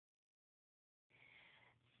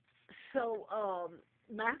So,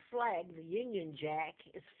 my flag, the Union Jack,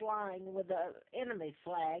 is flying with the enemy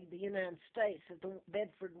flag, the United States, at the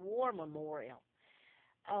Bedford War Memorial.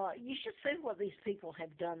 You should see what these people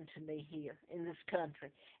have done to me here in this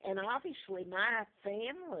country. And obviously, my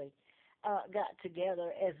family got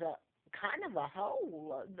together as a kind of a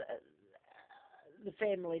whole. The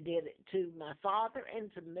family did it to my father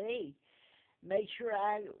and to me. Made sure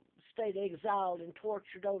I stayed exiled and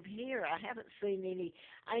tortured over here. I haven't seen any.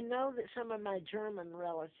 I know that some of my German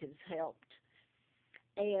relatives helped,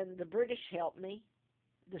 and the British helped me,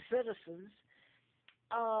 the citizens,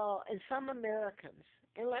 and some Americans.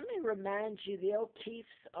 And let me remind you, the O'Keefes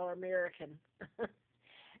are American.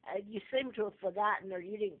 You seem to have forgotten, or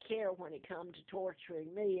you didn't care when it come to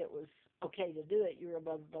torturing me. It was okay to do it. You're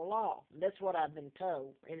above the law. That's what I've been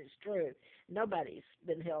told, and it's true. Nobody's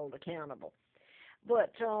been held accountable.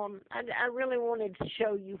 But I really wanted to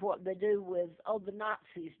show you what they do with, the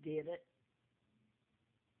Nazis did it.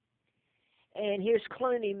 And here's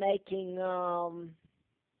Clooney making,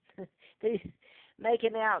 he's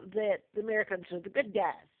making out that the Americans are the good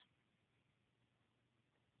guys.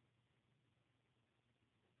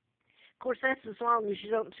 Of course, that's as long as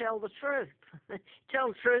you don't tell the truth. Tell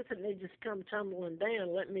the truth, and they just come tumbling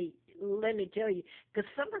down. Let me tell you, because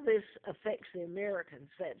some of this affects the Americans.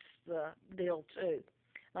 That's the deal too.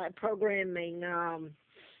 Like programming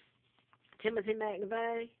Timothy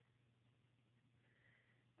McVeigh,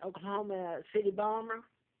 Oklahoma City bomber,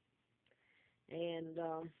 and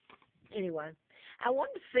anyway, I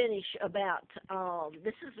want to finish about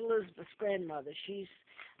this is Elizabeth's grandmother. She's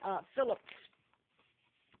Philip's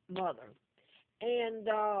mother, and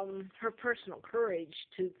her personal courage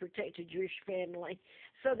to protect a Jewish family.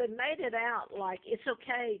 So they made it out like it's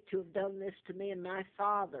okay to have done this to me and my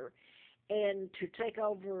father, and to take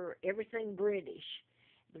over everything British.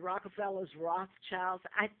 The Rockefellers, Rothschilds.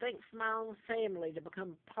 I think for my own family to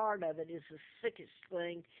become part of it is the sickest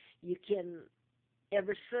thing you can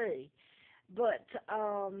ever see. But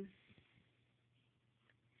I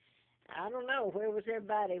don't know, where was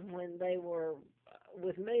everybody when they were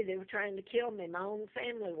with me? They were trying to kill me. My own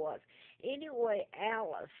family was. Anyway,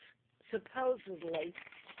 Alice, supposedly,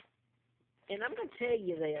 and I'm going to tell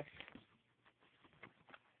you this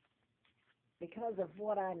because of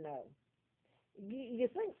what I know. You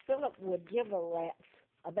think Philip would give a rat's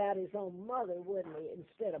about his own mother, wouldn't he,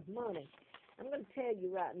 instead of money? I'm going to tell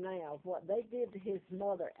you right now what they did to his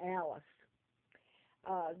mother, Alice.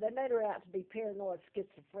 They made her out to be paranoid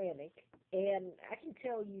schizophrenic, and I can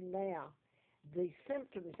tell you now, the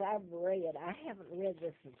symptoms I've read, I haven't read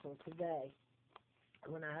this until today,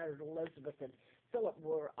 when I heard Elizabeth and Philip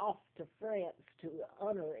were off to France to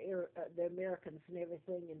honor the Americans and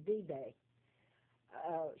everything in D-Day.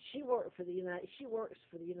 She works for the United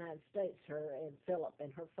States, her and Philip,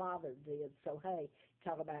 and her father did. So hey,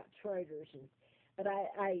 talk about traitors. But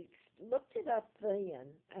I looked it up then,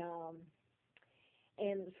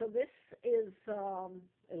 and so this is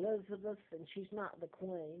Elizabeth, and she's not the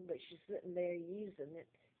queen, but she's sitting there using it.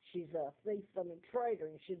 She's a thief and a traitor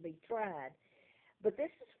and should be tried. But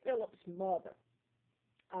this is Philip's mother,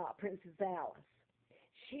 Princess Alice.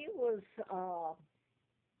 She was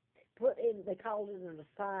put in, they called it an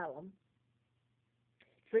asylum,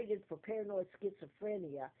 treated for paranoid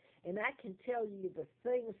schizophrenia. And I can tell you the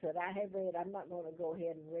things that I have read, I'm not going to go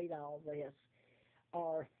ahead and read all this,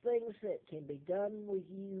 are things that can be done with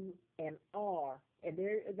you and are, and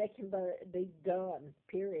they can be done,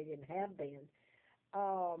 period, and have been.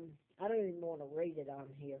 I don't even want to read it on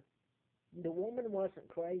here. The woman wasn't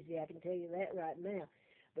crazy, I can tell you that right now.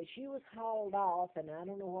 But she was hauled off, and I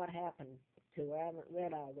don't know what happened to her. I haven't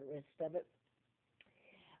read all the rest of it.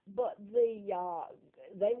 But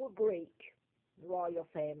they were Greek, the royal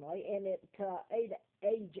family, and at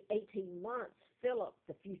age 18 months, Philip,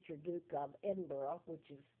 the future Duke of Edinburgh, which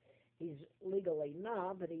is, he's legally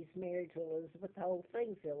not, but he's married to Elizabeth, the whole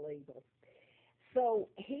thing's illegal. So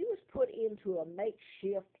he was put into a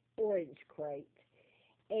makeshift orange crate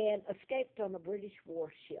and escaped on a British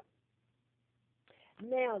warship.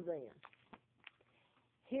 Now then,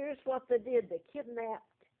 here's what they did. They kidnapped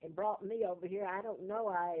and brought me over here. I don't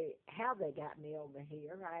know how they got me over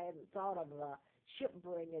here. I hadn't thought of a ship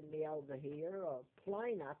bringing me over here, or a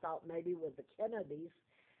plane. I thought maybe with the Kennedys.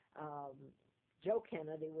 Joe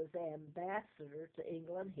Kennedy was the ambassador to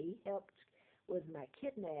England. He helped with my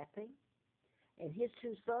kidnapping, and his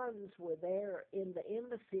two sons were there in the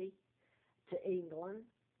embassy to England,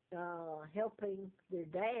 helping their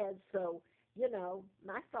dad. So, you know,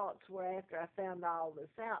 my thoughts were, after I found all this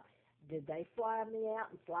out, did they fly me out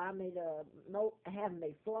and fly me to have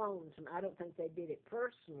me flown? I don't think they did it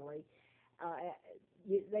personally.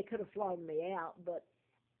 they could have flown me out, but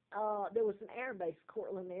there was an air base,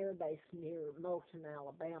 Cortland Air Base, near Moulton,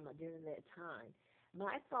 Alabama during that time.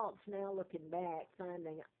 My thoughts now, looking back,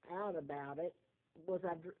 finding out about it, was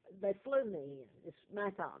they flew me in. It's my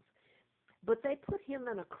thoughts. But they put him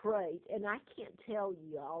in a crate, and I can't tell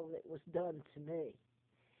you all that was done to me.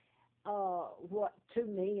 What to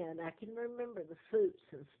me, and I can remember the suits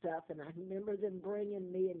and stuff, and I remember them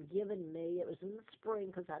bringing me and giving me. It was in the spring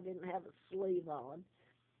because I didn't have a sleeve on.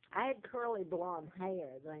 I had curly blonde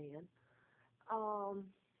hair then. Um,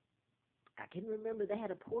 I can remember they had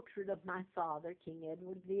a portrait of my father, King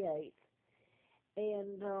Edward VIII,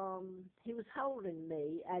 and he was holding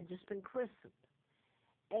me. I'd just been christened,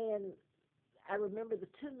 and I remember the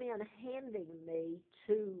two men handing me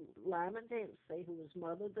to Lima Dempsey, who was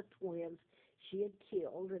mother of the twins she had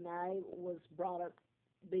killed, and I was brought up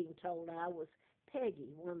being told I was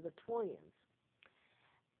Peggy, one of the twins,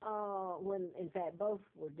 when in fact both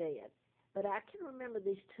were dead. But I can remember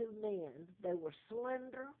these two men. They were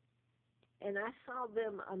slender, and I saw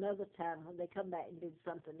them another time when they come back and did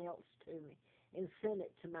something else to me and sent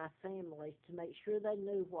it to my family to make sure they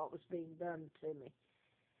knew what was being done to me.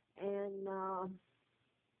 And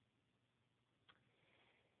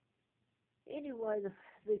anyway,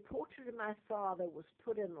 the portrait of my father was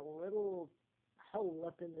put in a little hole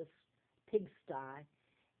up in this pigsty,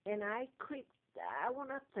 and I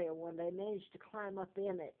went up there one day, managed to climb up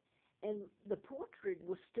in it, and the portrait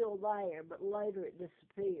was still there, but later it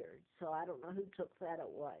disappeared, so I don't know who took that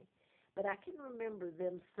away. But I can remember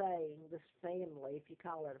them saying, this family, if you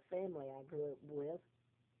call it a family I grew up with,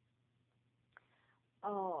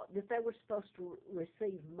 that they were supposed to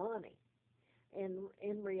receive money. And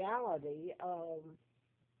in reality,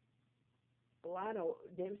 Lionel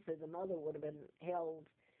Dempsey, the mother, would have been held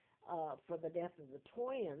for the death of the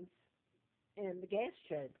twins and the gas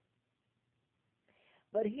chamber.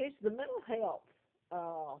 But here's the mental health,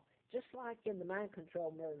 just like in the mind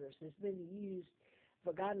control murders, has been used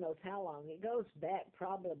for God knows how long. It goes back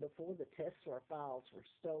probably before the Tesla files were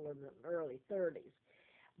stolen in the early 30s.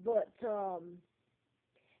 But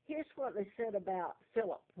here's what they said about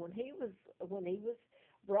Philip. When he was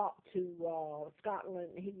brought to Scotland,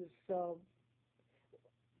 he was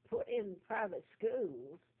put in private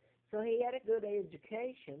schools, so he had a good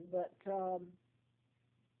education, but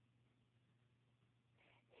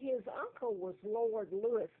his uncle was Lord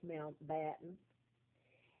Louis Mountbatten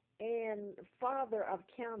and father of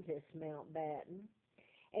Countess Mountbatten.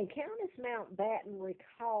 And Countess Mountbatten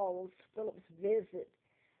recalls Philip's visited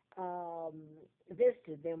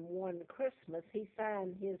them one Christmas. He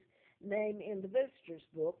signed his name in the visitor's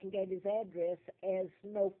book and gave his address as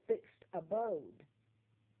no fixed abode.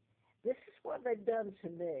 This is what they've done to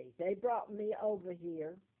me. They brought me over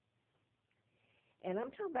here, and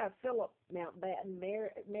I'm talking about Philip Mountbatten,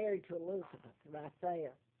 married to Elizabeth, right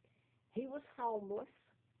there. He was homeless.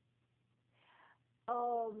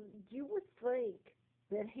 You would think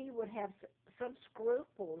that he would have some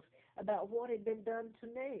scruples about what had been done to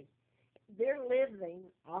me. They're living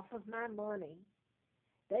off of my money.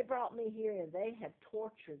 They brought me here, and they have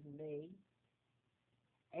tortured me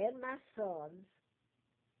and my sons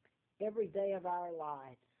every day of our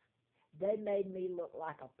lives. They made me look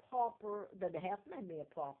like a pauper. They have made me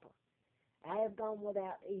a pauper. I have gone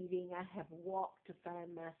without eating. I have walked to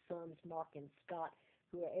find my sons, Mark and Scott,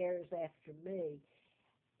 who are heirs after me.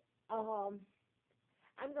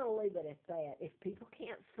 I'm going to leave it at that. If people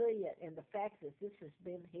can't see it, and the fact that this has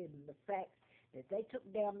been hidden, the fact that they took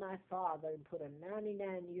down my father and put a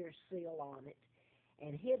 99-year seal on it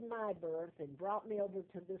and hid my birth and brought me over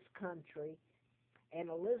to this country, and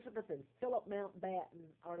Elizabeth and Philip Mountbatten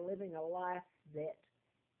are living a life that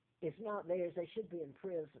is not theirs. They should be in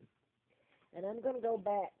prison. And I'm going to go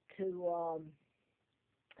back to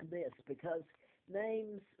this because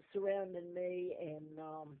names surrounding me, and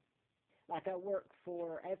like I worked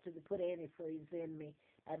for, after they put antifreeze in me,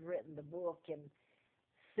 I'd written the book in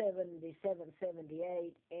 77,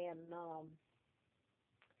 78, and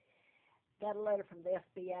got a letter from the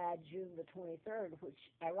FBI June the 23rd, which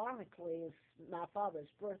ironically is my father's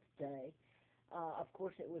birthday. Of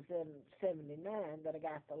course, it was in 79 that I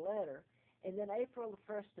got the letter. And then April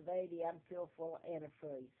the 1st of 80, I'm filled full of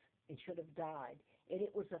antifreeze and should have died. And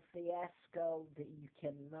it was a fiasco that you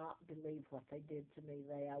cannot believe what they did to me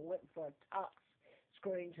there. I went for a tox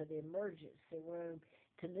screen to the emergency room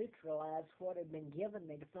to neutralize what had been given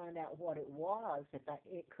me, to find out what it was, if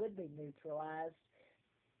it could be neutralized.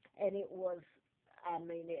 And it was, I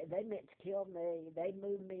mean, they meant to kill me. They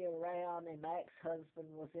moved me around, and my ex-husband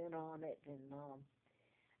was in on it. And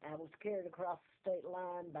I was carried across the state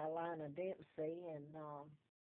line by Lina Dempsey, and